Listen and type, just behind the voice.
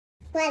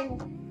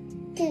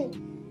1, 2,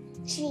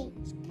 3,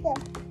 4.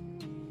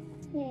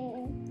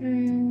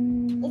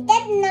 Is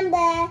that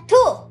number 2?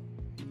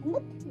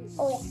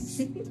 Oh yeah.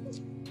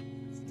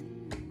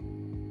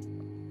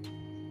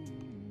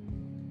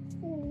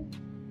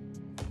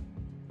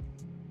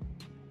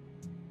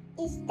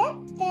 Is that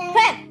the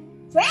Crab.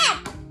 crab?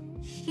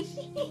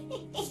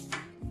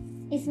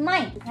 It's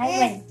mine. I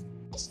win.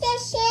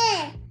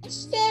 Station.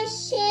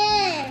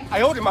 哎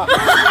呦我的妈！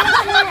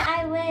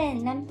 I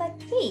win. Number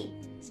 3.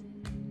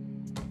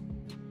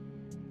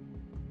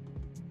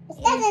 Is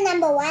that the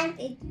number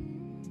 1?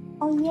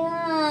 Oh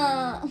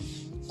yeah.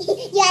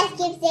 Yes,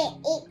 keep saying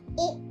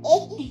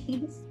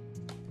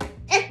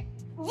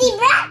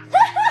zebra.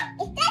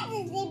 Is that the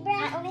zebra?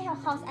 I only have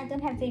horse. I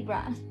don't have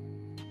zebra.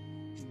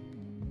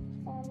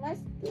 So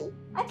must be.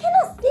 I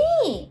cannot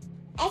see.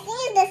 I think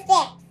it's the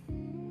 6.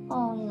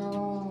 Oh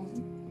no.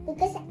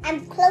 Because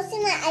I'm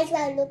closing my eyes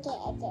while looking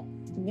at it.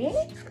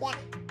 Really? Yeah.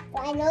 So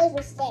I know it's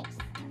the 6.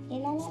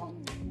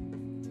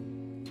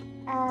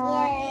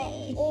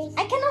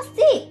 I cannot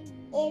see.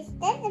 Is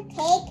that the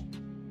pig?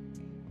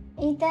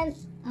 Is that?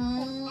 I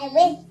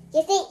win.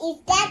 You think is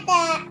that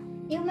the?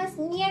 You must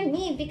near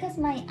me because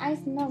my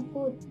eyes no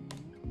good.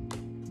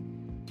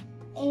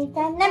 Is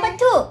that number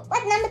 2?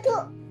 What number 2?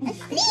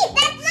 3.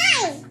 That's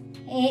mine.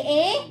 A.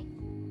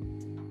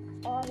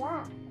 Oh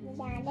yeah.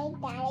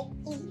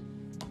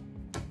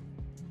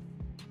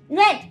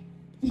 Red.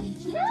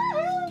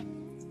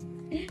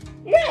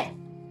 Red.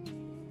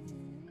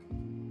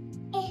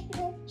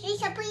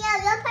 Trisha, put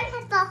your part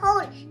has a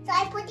hole, so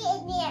I put it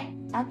in there.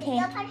 Okay.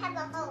 Your part has a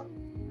hole.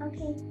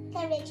 Okay.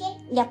 Can we check?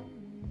 Yep.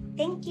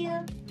 Thank you.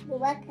 You're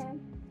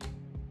welcome.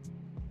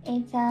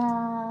 It's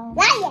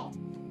Lion.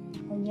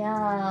 Oh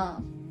yeah.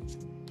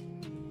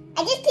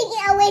 I just took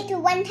it away to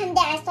one time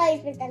that I saw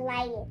it with the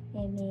lion.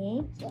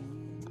 Really? Yeah.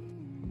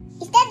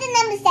 Is that the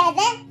number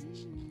 7?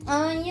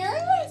 Oh yeah,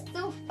 you're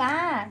so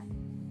fast.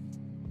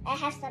 I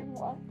have some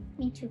more.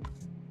 Me too.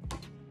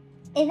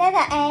 Is that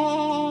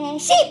a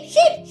sheep?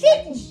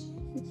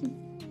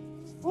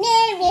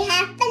 Mary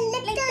have a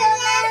little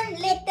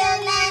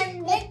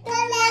lamb.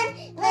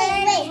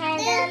 Wait. had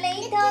a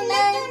little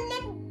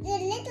lamb. The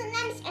little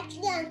lamb is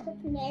actually on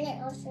Cocomelon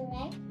also,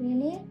 right?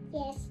 Really?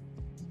 Yes.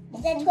 The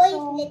toy is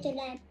little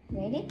lamb.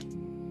 Really?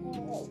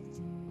 Wait.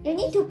 You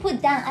need to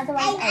put down,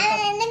 otherwise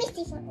I Let me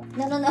see something.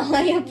 No.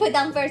 You put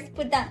down first.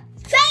 Put down.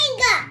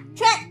 Triangle.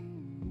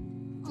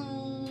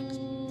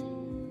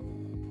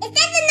 Is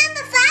that the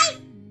number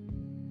 5?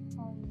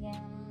 Oh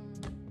yeah.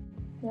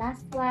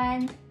 Last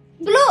one.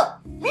 Blue.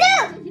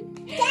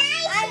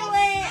 Guys, I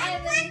win.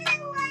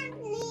 one,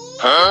 please.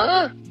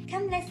 Huh?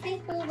 Come, let's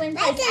see who wins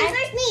My turn.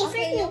 First me.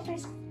 Okay, you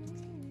first.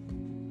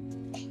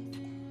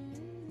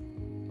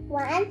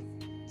 1,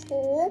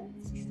 2,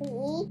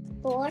 3,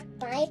 4,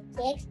 5,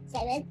 6,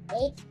 7,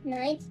 8,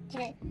 9,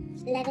 10,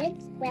 11,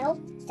 12,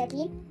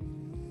 13,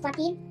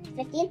 14,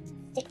 15,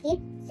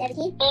 16,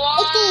 17, 18.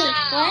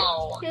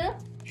 1, 2,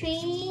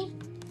 3,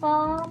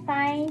 4,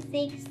 5,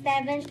 6,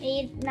 7,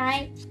 8,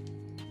 9.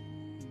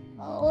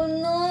 Oh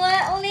no,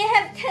 I only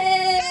have 10.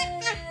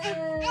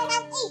 I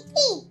have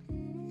 18.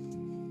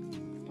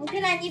 Okay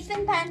啦，你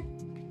分盘。